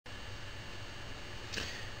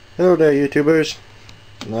Hello there, YouTubers.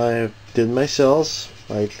 I did my cells.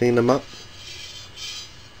 I cleaned them up.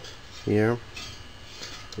 Here.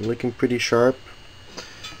 They're looking pretty sharp.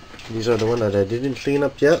 These are the ones that I didn't clean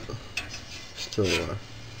up yet. Still a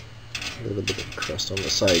little bit of crust on the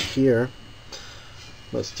side here.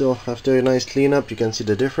 But still, after a nice cleanup, you can see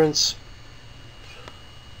the difference.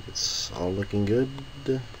 It's all looking good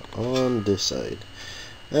on this side.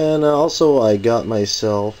 And also I got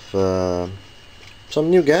myself some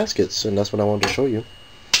new gaskets, and that's what I want to show you.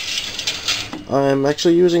 I'm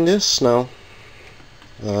actually using this now.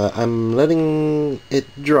 I'm letting it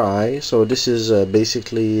dry, so this is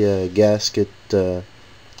basically a gasket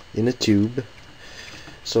in a tube.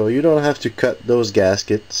 So you don't have to cut those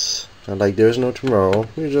gaskets like there's no tomorrow.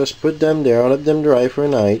 You just put them there, let them dry for a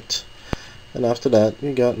night, and after that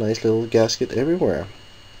you got nice little gasket everywhere.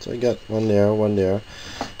 So I got one there,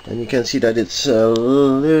 and you can see that it's a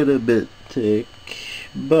little bit thick,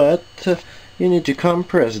 but you need to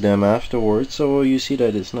compress them afterwards, so you see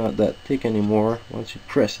that it's not that thick anymore once you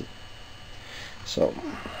press it. So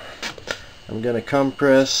I'm gonna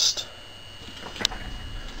compress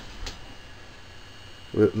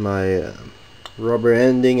with my rubber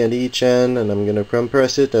ending at each end, and I'm gonna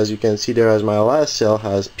compress it. As you can see there, as my last cell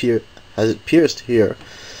has it pierced here.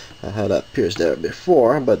 I had that pierced there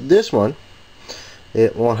before, but this one,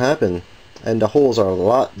 it won't happen, and the holes are a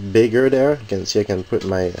lot bigger there. You can see I can put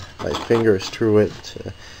my fingers through it.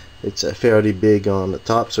 It's fairly big on the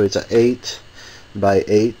top, so it's a 8 by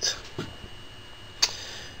 8,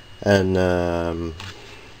 and I'm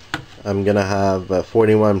gonna have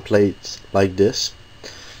 41 plates like this.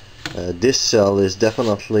 This cell is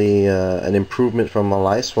definitely an improvement from my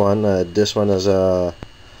last one. This one has a,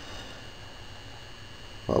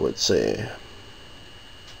 I would say,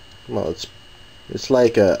 well, it's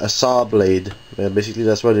like a saw blade. Basically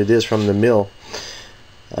that's what it is from the mill,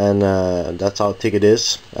 and that's how thick it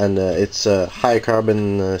is, and it's high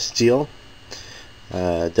carbon steel.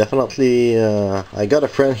 Definitely I got a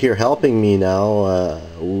friend here helping me now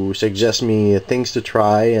who suggests me things to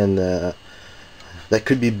try, and that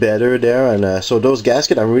could be better there. And so those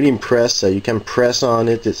gaskets, I'm really impressed. You can press on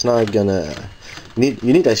it. It's not gonna you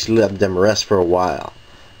need to actually let them rest for a while.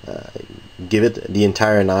 Give it the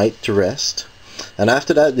entire night to rest, and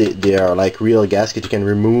after that they are like real gaskets. You can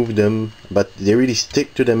remove them, but they really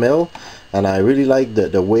stick to the mill, and I really like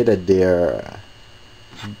the way that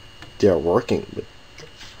they're working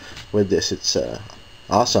with this. It's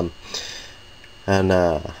awesome. And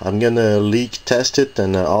I'm gonna leak test it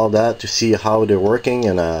and all that to see how they're working,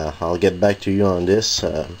 and I'll get back to you on this.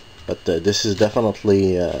 But this is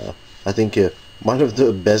definitely I think one of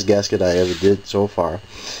the best gasket I ever did so far.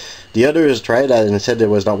 The others tried that and said it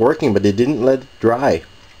was not working, but they didn't let it dry.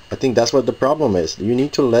 I think that's what the problem is. You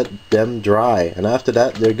need to let them dry, and after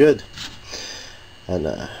that they're good. And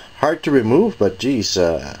hard to remove, but geez,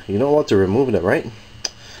 you don't want to remove them, right?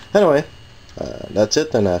 Anyway, that's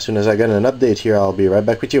it, and as soon as I get an update here, I'll be right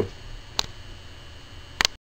back with you.